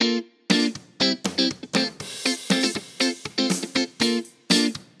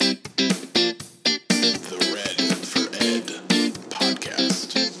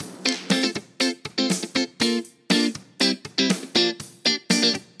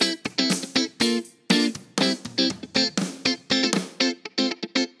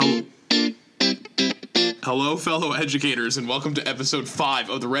Hello, fellow educators, and welcome to episode 5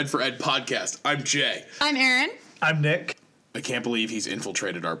 of the Red for Ed podcast. I'm Jay. I'm Aaron. I'm Nick. I can't believe he's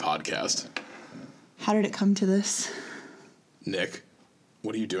infiltrated our podcast. How did it come to this? Nick,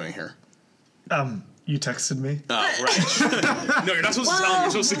 what are you doing here? You texted me. Oh, right. No, you're not supposed to tell him.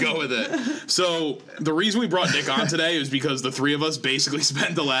 You're supposed to go with it. So the reason we brought Nick on today is because the three of us basically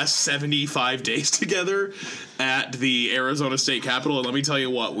spent the last 75 days together at the Arizona State Capitol. And let me tell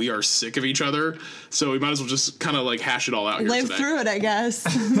you what, we are sick of each other. So we might as well just kind of like hash it all out here Live today. through it, I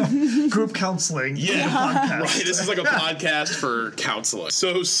guess. Group counseling. Yeah, Podcast. right. This is like a podcast for counseling.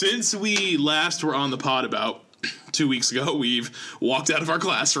 So since we last were on the pod about 2 weeks ago, we've walked out of our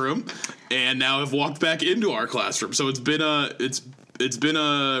classroom and now have walked back into our classroom. So it's been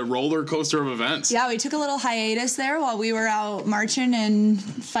a roller coaster of events. Yeah, we took a little hiatus there while we were out marching and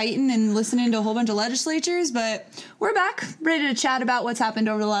fighting and listening to a whole bunch of legislatures, but we're back, ready to chat about what's happened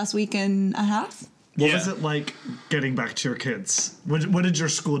over the last week and a half. What was it like getting back to your kids? What did your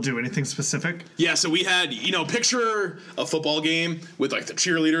school do? Anything specific? Yeah, so we had, picture a football game with like the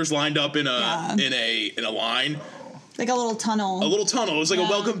cheerleaders lined up in a line. Like a little tunnel. A little tunnel. It was like a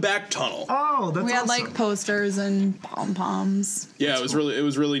welcome back tunnel. Oh, that's We had awesome. like posters and pom-poms. Yeah, it was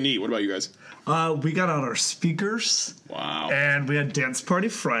really neat. What about you guys? We got out our speakers. Wow. And we had dance party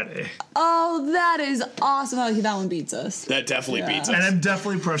Friday. Oh, that is awesome. Oh, that one beats us. That definitely beats us. And I'm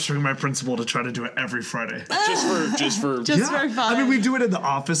definitely pressuring my principal to try to do it every Friday. Just for Just for fun. I mean, we do it in the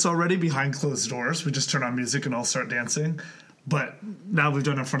office already behind closed doors. We just turn on music and all start dancing. But now we've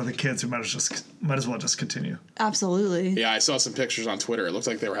done it in front of the kids. We might as well just continue. Absolutely. Yeah, I saw some pictures on Twitter. It looked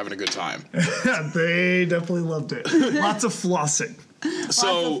like they were having a good time. They definitely loved it. Lots of flossing.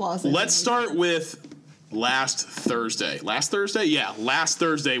 So flossing. let's start with last Thursday. Last Thursday? Yeah, last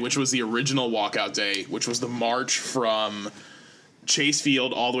Thursday, which was the original walkout day, which was the march from Chase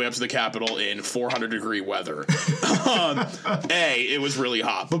Field all the way up to the Capitol in 400-degree weather. A, it was really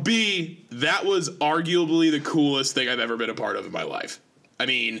hot. But B, that was arguably the coolest thing I've ever been a part of in my life. I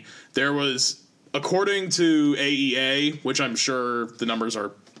mean, there was, according to AEA, which I'm sure the numbers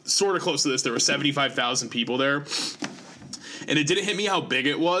are sort of close to this, there were 75,000 people there. And it didn't hit me how big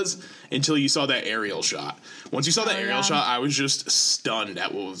it was until you saw that aerial shot. Once you saw that aerial shot, I was just stunned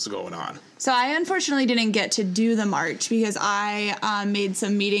at what was going on. So I unfortunately didn't get to do the march because I made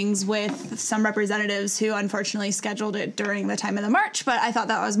some meetings with some representatives who unfortunately scheduled it during the time of the march, but I thought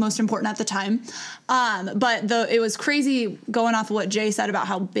that was most important at the time. But it was crazy going off of what Jay said about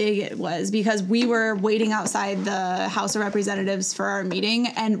how big it was because we were waiting outside the House of Representatives for our meeting,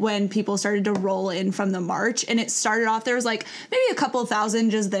 and when people started to roll in from the march, and it started off, there was like maybe a couple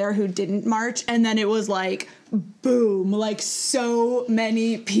thousand just there who didn't march, and then it was like boom, like so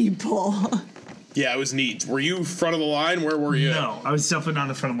many people. Yeah, it was neat. Were you front of the line? Where were you? No, I was definitely not in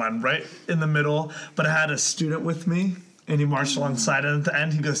the front of the line, right in the middle. But I had a student with me, and he marched alongside. And at the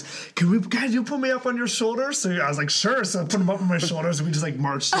end, he goes, "Can you put me up on your shoulders?" So I was like, "Sure." So I put him up on my shoulders, and we just like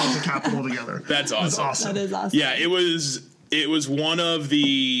marched to the Capitol together. That's awesome. It was awesome. That is awesome. Yeah, it was one of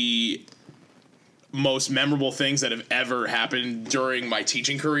the most memorable things that have ever happened during my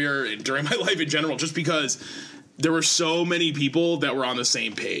teaching career and during my life in general, just because there were so many people that were on the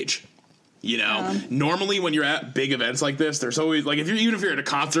same page. Normally when you're at big events like this, there's always like even if you're at a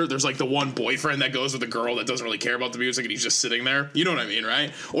concert, there's like the one boyfriend that goes with a girl that doesn't really care about the music and he's just sitting there. You know what I mean,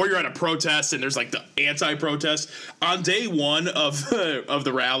 right? Or you're at a protest and there's like the anti-protest. On day one of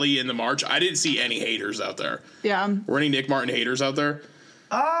the rally and the march, I didn't see any haters out there. Yeah. Were any Nick Martin haters out there?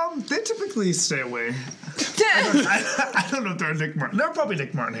 They typically stay away. I don't know if they're Nick Martin. They're probably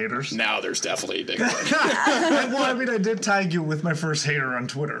Nick Martin haters. Now there's definitely Nick Martin. Well, I mean, I did tag you with my first hater on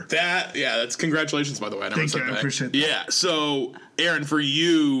Twitter. That's congratulations, by the way. Thank you, I appreciate that. Yeah, so, Aaron, for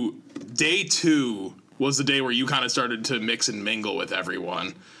you, day 2 was the day where you kind of started to mix and mingle with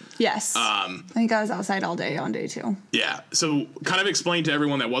everyone. Yes. I think I was outside all day on day 2. Yeah, so kind of explain to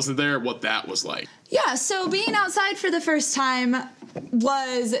everyone that wasn't there what that was like. Yeah, so being outside for the first time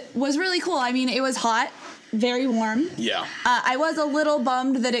was really cool. I mean, it was hot, very warm. Yeah. I was a little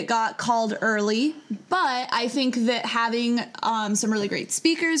bummed that it got called early, but I think that having some really great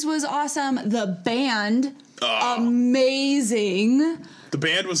speakers was awesome. The band, amazing. The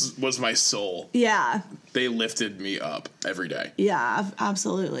band was my soul. Yeah. They lifted me up every day. Yeah,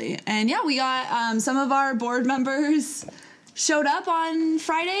 absolutely. And yeah, we got some of our board members showed up on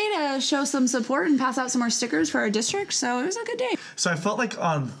Friday to show some support and pass out some more stickers for our district, so it was a good day. So I felt like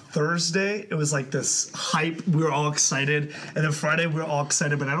on Thursday, it was like this hype. We were all excited. And then Friday, we were all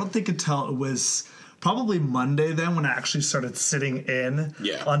excited. But I don't think until it was probably Monday then when I actually started sitting in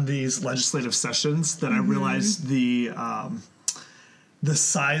on these legislative sessions that I realized the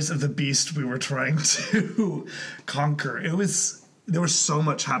size of the beast we were trying to conquer. There was so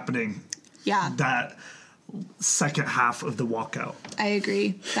much happening. Yeah. That second half of the walkout. I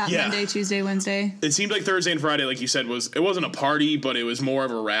agree. That Monday, Tuesday, Wednesday. It seemed like Thursday and Friday, like you said, it wasn't a party, but it was more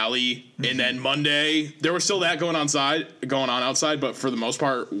of a rally. Mm-hmm. And then Monday, there was still that going on outside, but for the most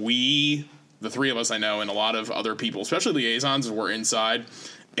part, the three of us I know, and a lot of other people, especially liaisons, were inside.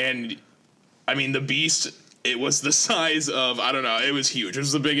 And I mean, the beast, it was the size of, I don't know, it was huge. It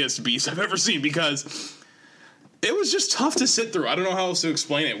was the biggest beast I've ever seen because it was just tough to sit through. I don't know how else to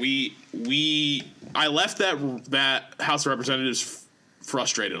explain it. I left that House of Representatives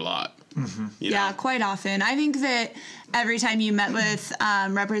frustrated a lot. Mm-hmm. Yeah, quite often. I think that every time you met with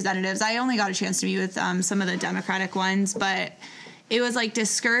representatives, I only got a chance to meet with some of the Democratic ones, but it was like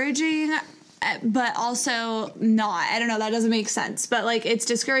discouraging, but also not. I don't know, that doesn't make sense. But like, it's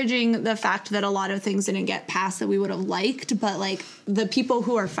discouraging the fact that a lot of things didn't get passed that we would have liked, but like the people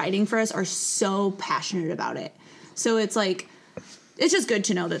who are fighting for us are so passionate about it. So it's like, it's just good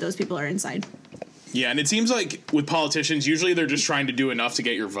to know that those people are inside. Yeah, and it seems like with politicians, usually they're just trying to do enough to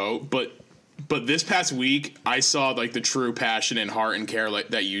get your vote. But this past week, I saw like the true passion and heart and care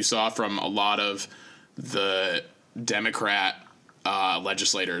that you saw from a lot of the Democrat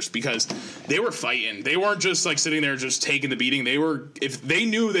legislators, because they were fighting. They weren't just like sitting there just taking the beating. If they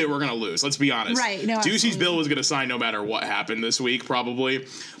knew they were going to lose, let's be honest. Right. No, Ducey's bill was going to sign no matter what happened this week, probably.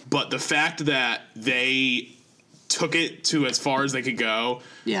 But the fact that they took it to as far as they could go,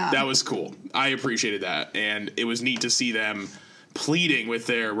 that was cool. I appreciated that, and it was neat to see them pleading with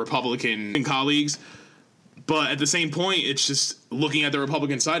their Republican colleagues. But at the same point, it's just looking at the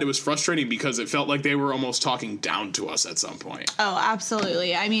Republican side, it was frustrating because it felt like they were almost talking down to us at some point. Oh,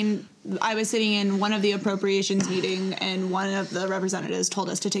 absolutely. I mean, I was sitting in one of the appropriations meeting, and one of the representatives told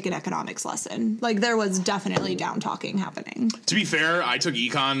us to take an economics lesson. Like, there was definitely down talking happening. To be fair, I took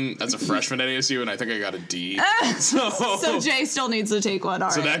econ as a freshman at ASU, and I think I got a D. So Jay still needs to take one. All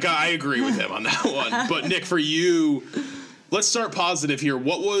right. That guy, I agree with him on that one. But Nick, for you, let's start positive here.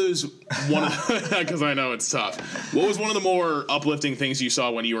 What was one of because I know it's tough. What was one of the more uplifting things you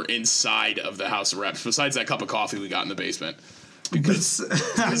saw when you were inside of the House of Reps, besides that cup of coffee we got in the basement? Because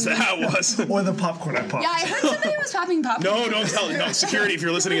that was... Or the popcorn I popped. Yeah, I heard somebody was popping popcorn. No, don't tell. No, security, if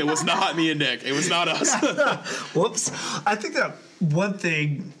you're listening, it was not me and Nick. It was not us. Whoops. I think that one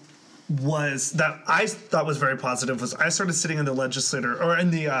thing was that I thought was very positive was I started sitting in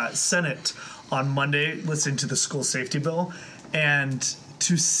the Senate on Monday listening to the school safety bill, and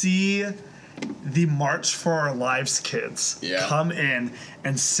to see the March for Our Lives kids come in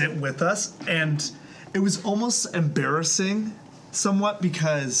and sit with us, and it was almost embarrassing somewhat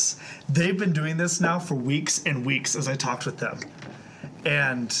because they've been doing this now for weeks and weeks as I talked with them.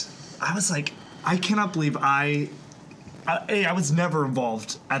 And I was like, I cannot believe I was never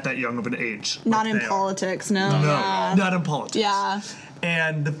involved at that young of an age. Not in politics, no. Not in politics. Yeah.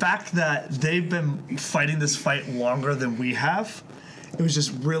 And the fact that they've been fighting this fight longer than we have, it was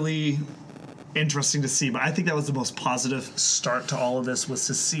just really interesting to see. But I think that was the most positive start to all of this, was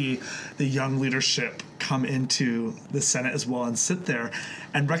to see the young leadership come into the Senate as well and sit there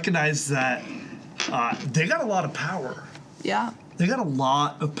and recognize that they got a lot of power. Yeah. They got a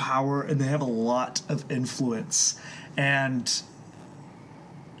lot of power and they have a lot of influence. And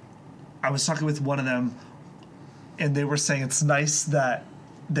I was talking with one of them, and they were saying it's nice that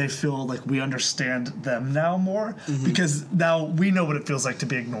they feel like we understand them now more, because now we know what it feels like to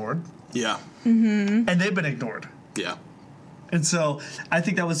be ignored. Yeah. Mm-hmm. And they've been ignored. Yeah. And so I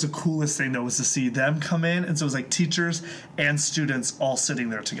think that was the coolest thing, though, was to see them come in. And so it was like teachers and students all sitting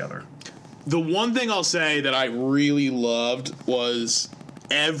there together. The one thing I'll say that I really loved was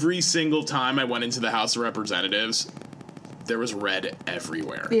every single time I went into the House of Representatives, there was red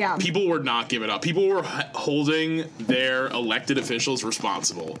everywhere. Yeah. People were not giving up. People were holding their elected officials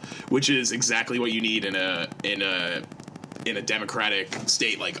responsible, which is exactly what you need in a democratic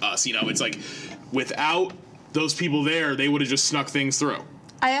state like us. You know, it's like without those people there, they would have just snuck things through.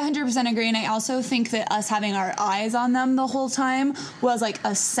 I 100% agree, and I also think that us having our eyes on them the whole time was like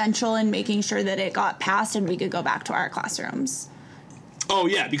essential in making sure that it got passed and we could go back to our classrooms. Oh,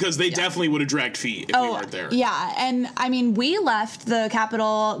 yeah, because they definitely would have dragged feet if we weren't there. Yeah, and I mean, we left the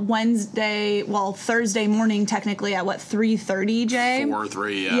Capitol Thursday morning, technically, at 3:30, Jay?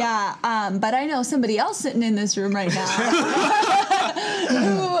 4:03, yeah. Yeah, but I know somebody else sitting in this room right now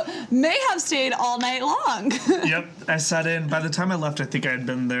who may have stayed all night long. Yep, I sat in. By the time I left, I think I had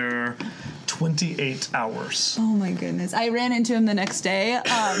been there 28 hours. Oh my goodness. I ran into him the next day and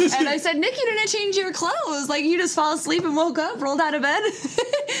I said, Nick, you didn't change your clothes. Like, you just fell asleep and woke up, rolled out of bed.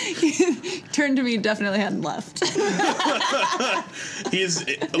 He turned to me, definitely hadn't left.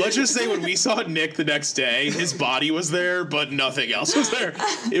 Let's just say when we saw Nick the next day, his body was there, but nothing else was there.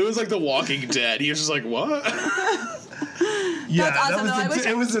 It was like The Walking Dead. He was just like, what? Yeah, That's awesome,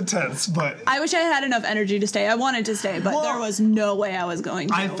 it was intense, but I wish I had enough energy to stay. I wanted to stay, but there was no way I was going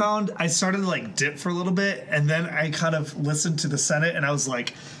to. I started to like dip for a little bit, and then I kind of listened to the Senate, and I was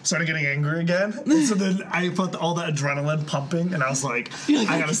like, started getting angry again. And so then I felt all the adrenaline pumping, and I was like,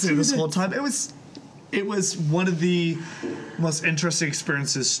 I gotta stay this whole time. It was one of the most interesting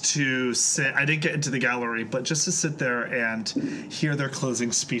experiences to sit. I didn't get into the gallery, but just to sit there and hear their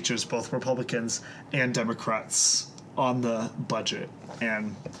closing speeches, both Republicans and Democrats, on the budget,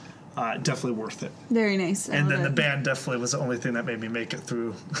 and definitely worth it. Very nice. And then the band definitely was the only thing that made me make it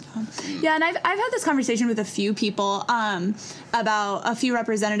through. Yeah, and I've had this conversation with a few people about a few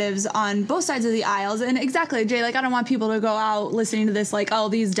representatives on both sides of the aisles. And exactly, Jay, like, I don't want people to go out listening to this like, oh,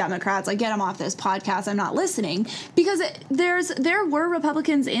 these Democrats, like, get them off this podcast. I'm not listening. Because there were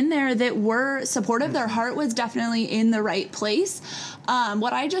Republicans in there that were supportive. Their heart was definitely in the right place.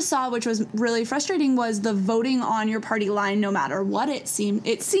 What I just saw, which was really frustrating, was the voting on your party line, no matter what it seemed.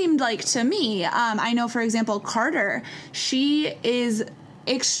 It seemed like to me. I know, for example, Carter, she is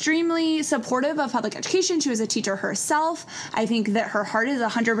extremely supportive of public education. She was a teacher herself. I think that her heart is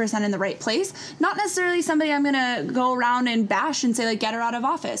 100% in the right place. Not necessarily somebody I'm going to go around and bash and say, like, get her out of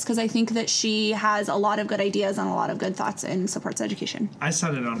office, because I think that she has a lot of good ideas and a lot of good thoughts and supports education. I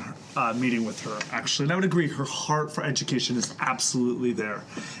sat in on her meeting with her, actually, and I would agree her heart for education is absolutely there.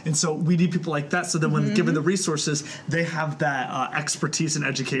 And so we need people like that, so that when given the resources, they have that expertise in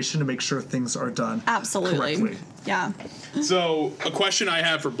education to make sure things are done correctly. Yeah. So, a question I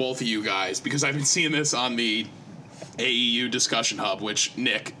have for both of you guys, because I've been seeing this on the AEU discussion hub, which,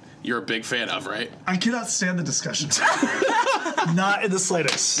 Nick, you're a big fan of, right? I cannot stand the discussion. Not in the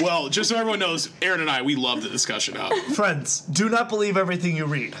slightest. Well, just so everyone knows, Aaron and I, we love the discussion hub. Friends, do not believe everything you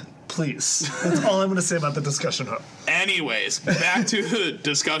read. Please. That's all I'm going to say about the discussion hub. Anyways, back to the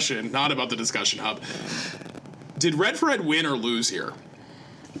discussion, not about the discussion hub. Did Red for Ed win or lose here?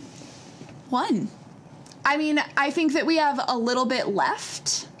 Won. I mean, I think that we have a little bit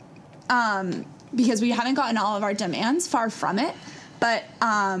left because we haven't gotten all of our demands, far from it. But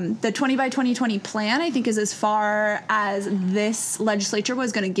the 20 by 2020 plan, I think, is as far as this legislature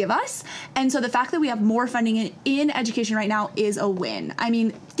was going to give us. And so the fact that we have more funding in education right now is a win. I mean,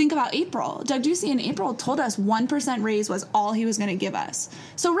 think about April. Doug Ducey in April told us 1% raise was all he was going to give us.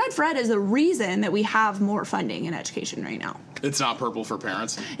 So Red for Ed is the reason that we have more funding in education right now. It's not purple for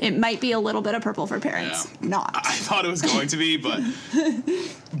parents. It might be a little bit of purple for parents. Yeah. Not. I thought it was going to be, but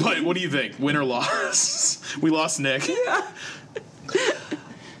what do you think? Win or loss? We lost Nick. Yeah.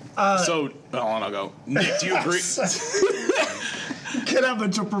 Hold on, I'll go. Nick, do you agree? You can't have a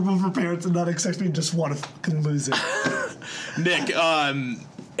purple for parents and not expect me to just want to fucking lose it. Nick,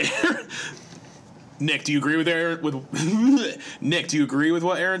 Nick, do you agree with Nick, do you agree with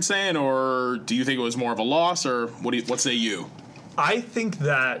what Aaron's saying, or do you think it was more of a loss, or what say you? I think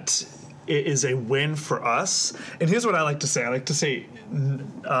that it is a win for us. And here's what I like to say. I like to say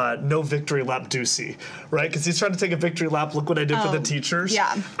no victory lap Ducey, right? Because he's trying to take a victory lap. Look what I did for the teachers.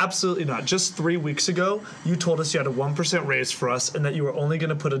 Yeah. Absolutely not. Just 3 weeks ago, you told us you had a 1% raise for us and that you were only going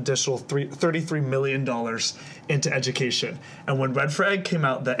to put additional $33 million into education. And when Red for Ed came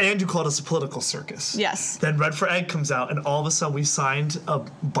out, and you called us a political circus. Yes. Then Red for Ed comes out, and all of a sudden we signed a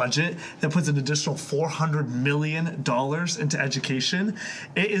budget that puts an additional $400 million into education.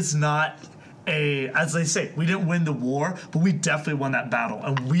 It is not as they say, we didn't win the war, but we definitely won that battle,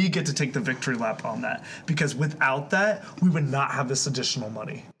 and we get to take the victory lap on that, because without that, we would not have this additional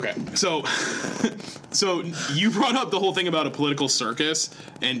money. Okay, so you brought up the whole thing about a political circus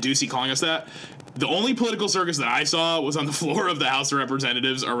and Ducey calling us that. The only political circus that I saw was on the floor of the House of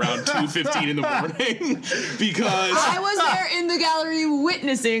Representatives around 2:15 in the morning, because I was there in the gallery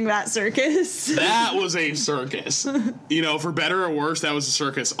witnessing that circus. That was a circus. You know, for better or worse, that was a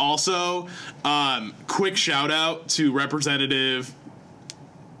circus. Also, quick shout out to Representative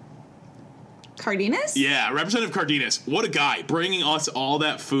Cardenas? Yeah, Representative Cardenas. What a guy, bringing us all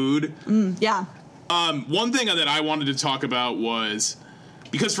that food. Yeah. One thing that I wanted to talk about was,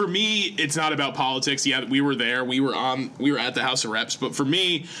 because for me, it's not about politics. Yeah, we were there. We were at the House of Reps. But for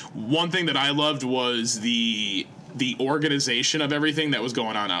me, one thing that I loved was the organization of everything that was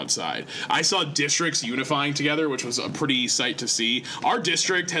going on outside. I saw districts unifying together, which was a pretty sight to see. Our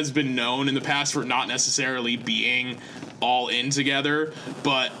district has been known in the past for not necessarily being all in together,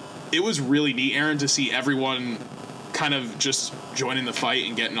 but it was really neat, Aaron, to see everyone kind of just joining the fight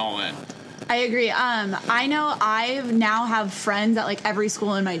and getting all in. I agree. I know I now have friends at like every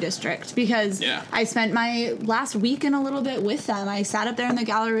school in my district because I spent my last week and a little bit with them. I sat up there in the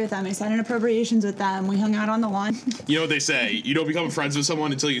gallery with them. I sat in appropriations with them. We hung out on the lawn. You know what they say? You don't become friends with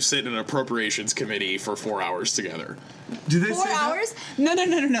someone until you sit in an appropriations committee for 4 hours together. Do they 4 say hours? No.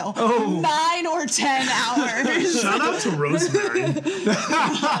 Oh. 9 or 10 hours. Shout out to Rosemary.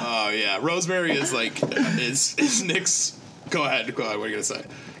 Oh yeah, Rosemary is like is Nick's. Go ahead. What are you gonna say?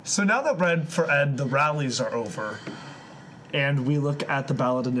 So now that Red for Ed, the rallies are over, and we look at the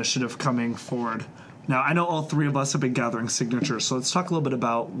ballot initiative coming forward. Now, I know all three of us have been gathering signatures, so let's talk a little bit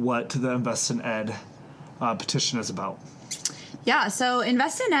about what the Invest in Ed petition is about. Yeah, so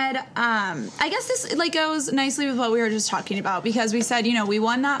Invest in Ed, I guess this like goes nicely with what we were just talking about because we said, we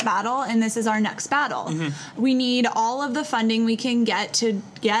won that battle and this is our next battle. Mm-hmm. We need all of the funding we can get to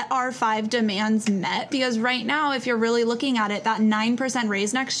get our 5 demands met because right now, if you're really looking at it, that 9%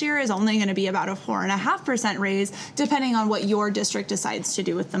 raise next year is only going to be about a 4.5% raise depending on what your district decides to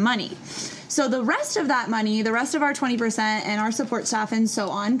do with the money. So the rest of that money, the rest of our 20% and our support staff and so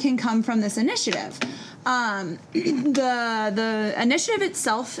on can come from this initiative. The initiative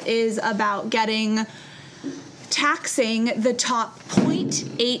itself is about taxing the top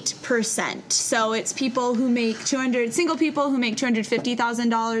 0.8%. So it's people who make single people who make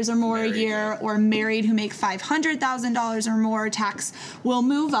 $250,000 or more a year, or married who make $500,000 or more. Tax will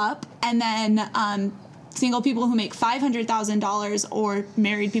move up, and then single people who make $500,000 or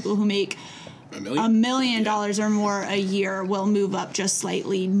married people who make $1 million or more a year will move up just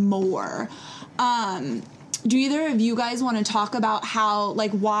slightly more. Do either of you guys want to talk about how,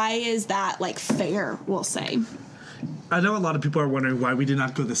 why is that, fair, we'll say? I know a lot of people are wondering why we did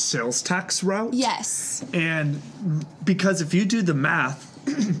not go the sales tax route. Yes. And because if you do the math,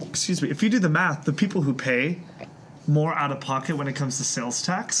 the people who pay more out of pocket when it comes to sales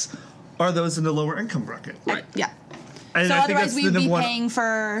tax are those in the lower income bracket. Right. Yeah. And so I think otherwise that's we'd be paying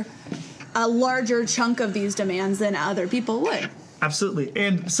for a larger chunk of these demands than other people would. Absolutely.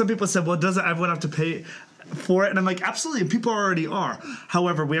 And some people said, well, doesn't everyone have to pay for it? And I'm like, absolutely. People already are.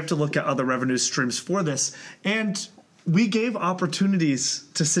 However, we have to look at other revenue streams for this. And we gave opportunities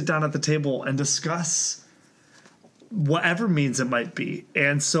to sit down at the table and discuss whatever means it might be.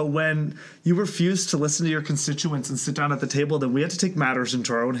 And so when you refuse to listen to your constituents and sit down at the table, then we had to take matters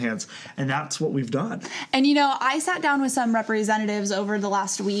into our own hands. And that's what we've done. And, I sat down with some representatives over the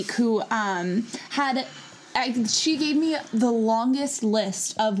last week who she gave me the longest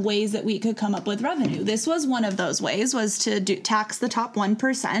list of ways that we could come up with revenue. This was one of those ways, was to tax the top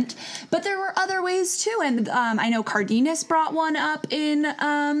 1%. But there were other ways too. And I know Cardenas brought one up in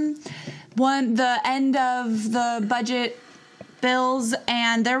the end of the budget bills,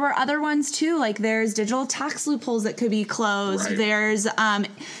 and there were other ones too, like there's digital tax loopholes that could be closed. Right. There's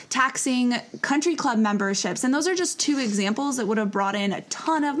taxing country club memberships, and those are just 2 examples that would have brought in a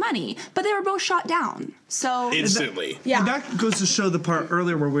ton of money, but they were both shot down. So instantly. And that goes to show the part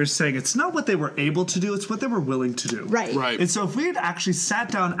earlier where we were saying it's not what they were able to do, it's what they were willing to do. Right. And so if we had actually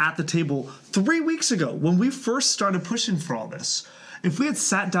sat down at the table 3 weeks ago when we first started pushing for all this, if we had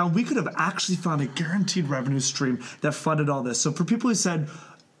sat down, we could have actually found a guaranteed revenue stream that funded all this. So for people who said,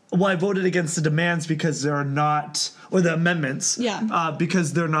 well, I voted against the demands because they're not, or the amendments,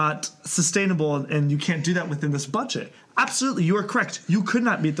 because they're not sustainable and you can't do that within this budget. Absolutely, you are correct. You could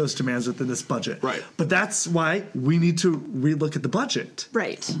not meet those demands within this budget. Right. But that's why we need to relook at the budget.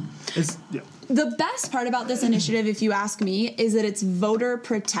 Right. The best part about this initiative, if you ask me, is that it's voter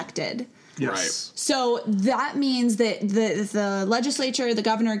protected. Yes. Right. So that means that the legislature, the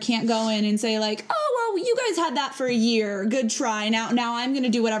governor can't go in and say oh, well, you guys had that for a year. Good try. Now I'm going to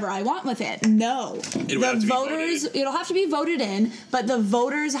do whatever I want with it. No. It'll have to be voted in, but the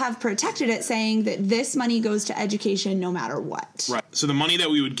voters have protected it, saying that this money goes to education no matter what. Right. So the money that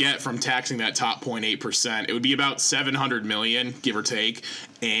we would get from taxing that top 0.8%, it would be about $700 million, give or take.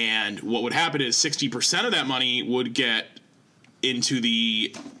 And what would happen is 60% of that money would get into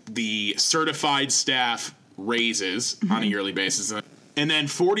the certified staff raises on a yearly basis. And then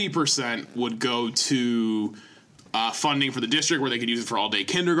 40% would go to funding for the district where they could use it for all-day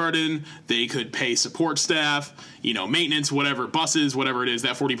kindergarten. They could pay support staff, maintenance, whatever, buses, whatever it is,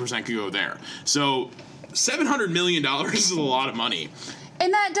 that 40% could go there. So $700 million is a lot of money.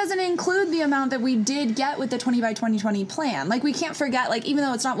 And that doesn't include the amount that we did get with the 20 by 2020 plan. We can't forget, even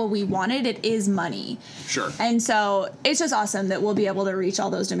though it's not what we wanted, it is money. Sure. And so it's just awesome that we'll be able to reach all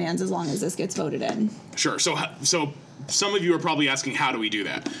those demands as long as this gets voted in. Sure. So some of you are probably asking, how do we do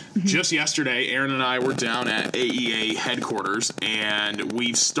that? Just yesterday, Aaron and I were down at AEA headquarters, and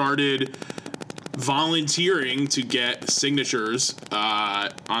we've started volunteering to get signatures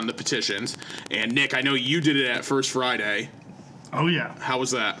on the petitions. And Nick, I know you did it at First Friday. Oh, yeah. How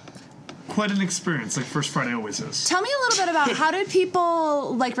was that? Quite an experience, like First Friday always is. Tell me a little bit about how did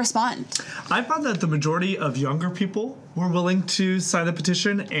people respond? I found that the majority of younger people were willing to sign the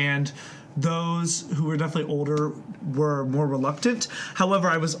petition, and those who were definitely older were more reluctant. However,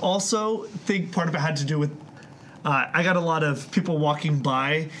 I was also think part of it had to do with I got a lot of people walking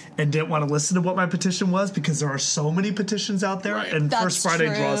by and didn't want to listen to what my petition was because there are so many petitions out there, Right. and That's First Friday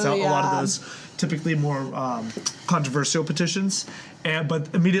true, draws out a lot of yeah. those typically more controversial petitions. But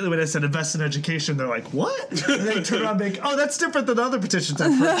immediately when I said invest in education, they're like, what? And they turn around and be like, oh, that's different than the other petitions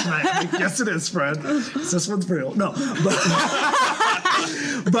I've heard tonight. I'm like, yes, it is, friend. This one's real. No.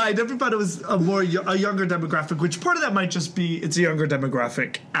 But I definitely thought it was a younger demographic, which part of that might just be it's a younger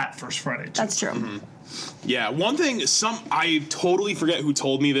demographic at First Friday, too. That's true. Mm-hmm. Yeah, one thing, I totally forget who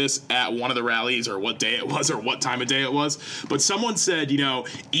told me this at one of the rallies or what day it was or what time of day it was, but someone said,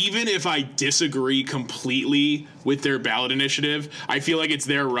 even if I disagree completely with their ballot initiative, I feel like it's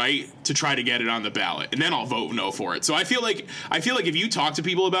their right to try to get it on the ballot, and then I'll vote no for it. So I feel like if you talk to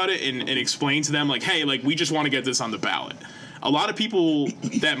people about it and explain to them, like, hey, like, we just want to get this on the ballot, a lot of people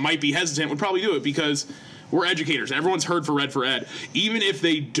that might be hesitant would probably do it because we're educators. Everyone's heard for Red for Ed. Even if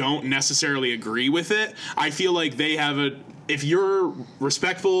they don't necessarily agree with it, I feel like they have if you're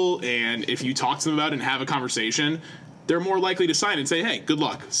respectful and if you talk to them about it and have a conversation, they're more likely to sign and say, hey, good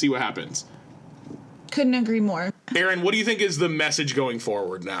luck. See what happens. Couldn't agree more. Aaron, what do you think is the message going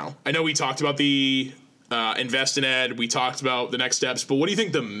forward now? I know we talked about the Invest in Ed. We talked about the next steps. But what do you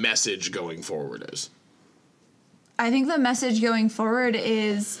think the message going forward is? I think the message going forward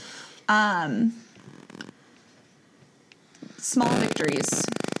is small victories.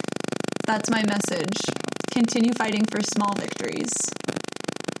 That's my message. Continue fighting for small victories.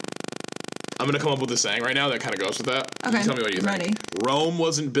 I'm going to come up with a saying right now that kind of goes with that. Okay, You tell me what you ready. think. Rome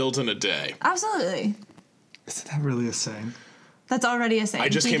wasn't built in a day. Absolutely. Is that really a saying? That's already a saying. I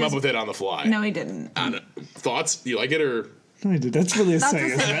just came up with it on the fly. No, he didn't. Thoughts? You like it or? No, I did. That's really a That's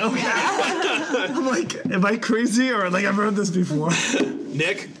saying, a isn't saying. it? Okay. Yeah. I'm like, am I crazy or like I've heard this before?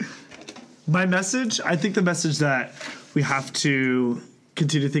 Nick? My message, I think the message that we have to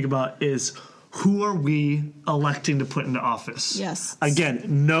continue to think about is who are we electing to put into office? Yes. Again,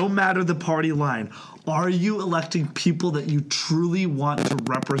 no matter the party line, are you electing people that you truly want to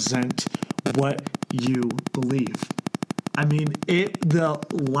represent what you believe? I mean, the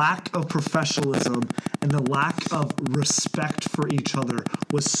lack of professionalism and the lack of respect for each other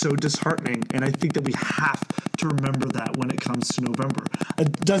was so disheartening, and I think that we have to remember that when it comes to November.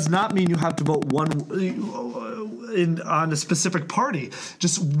 It does not mean you have to vote on a specific party.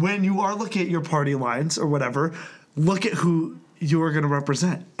 Just when you are looking at your party lines or whatever, look at who you are going to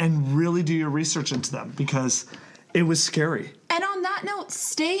represent and really do your research into them because it was scary. And on that note,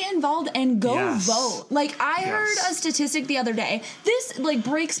 stay involved and go Yes. vote. Like, I heard a statistic the other day. This,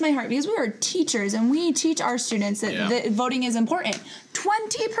 breaks my heart because we are teachers and we teach our students that voting is important.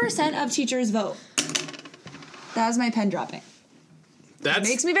 20% of teachers vote. That was my pen dropping. It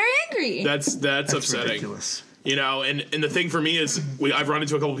makes me very angry. That's upsetting. Ridiculous. And the thing for me is I've run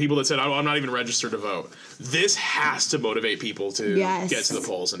into a couple of people that said, I'm not even registered to vote. This has to motivate people to get to the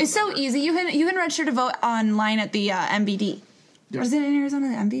polls. It's so easy. You can register to vote online at the MVD. What is it in Arizona,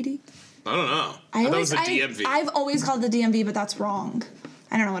 the MVD? I don't know. I thought it was the DMV. I've always called it the DMV, but that's wrong.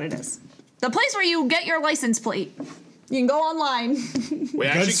 I don't know what it is. The place where you get your license plate. You can go online.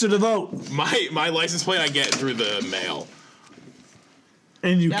 Wait, Register to vote. My license plate I get through the mail.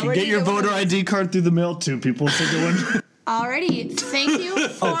 And you Yeah, can where do get you your get one voter of ID card through the mail too. People think it would. Alrighty. Thank you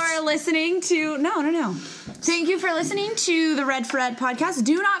for listening to... No. Thank you for listening to the Red for Ed podcast.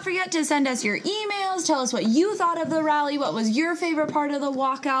 Do not forget to send us your emails. Tell us what you thought of the rally. What was your favorite part of the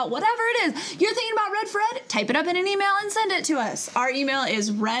walkout? Whatever it is. You're thinking about Red for Ed? Type it up in an email and send it to us. Our email is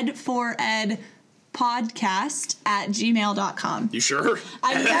redforedpodcast@gmail.com. You sure?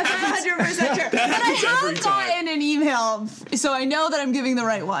 I'm never 100% sure. But I every have time. gotten an email, so I know that I'm giving the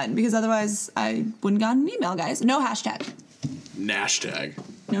right one, because otherwise I wouldn't gotten an email, guys. No hashtag. Nashtag.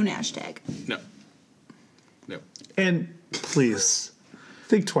 No hashtag. No. No. And please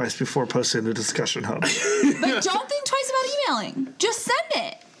think twice before posting the discussion hub. But don't think twice about emailing. Just send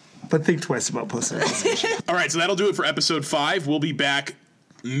it. But think twice about posting the discussion. All right, so that'll do it for episode 5. We'll be back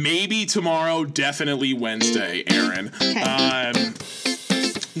maybe tomorrow, definitely Wednesday, Aaron. Okay.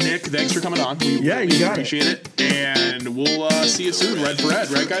 Nick, thanks for coming on. We Yeah, you got appreciate it. And we'll see you soon, Red for Ed,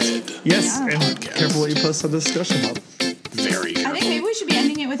 right, guys? Yes, Yeah. and careful what you post on the discussion hub. Very I careful. think maybe we should be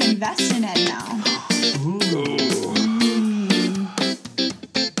ending it with invest in Ed now. Ooh.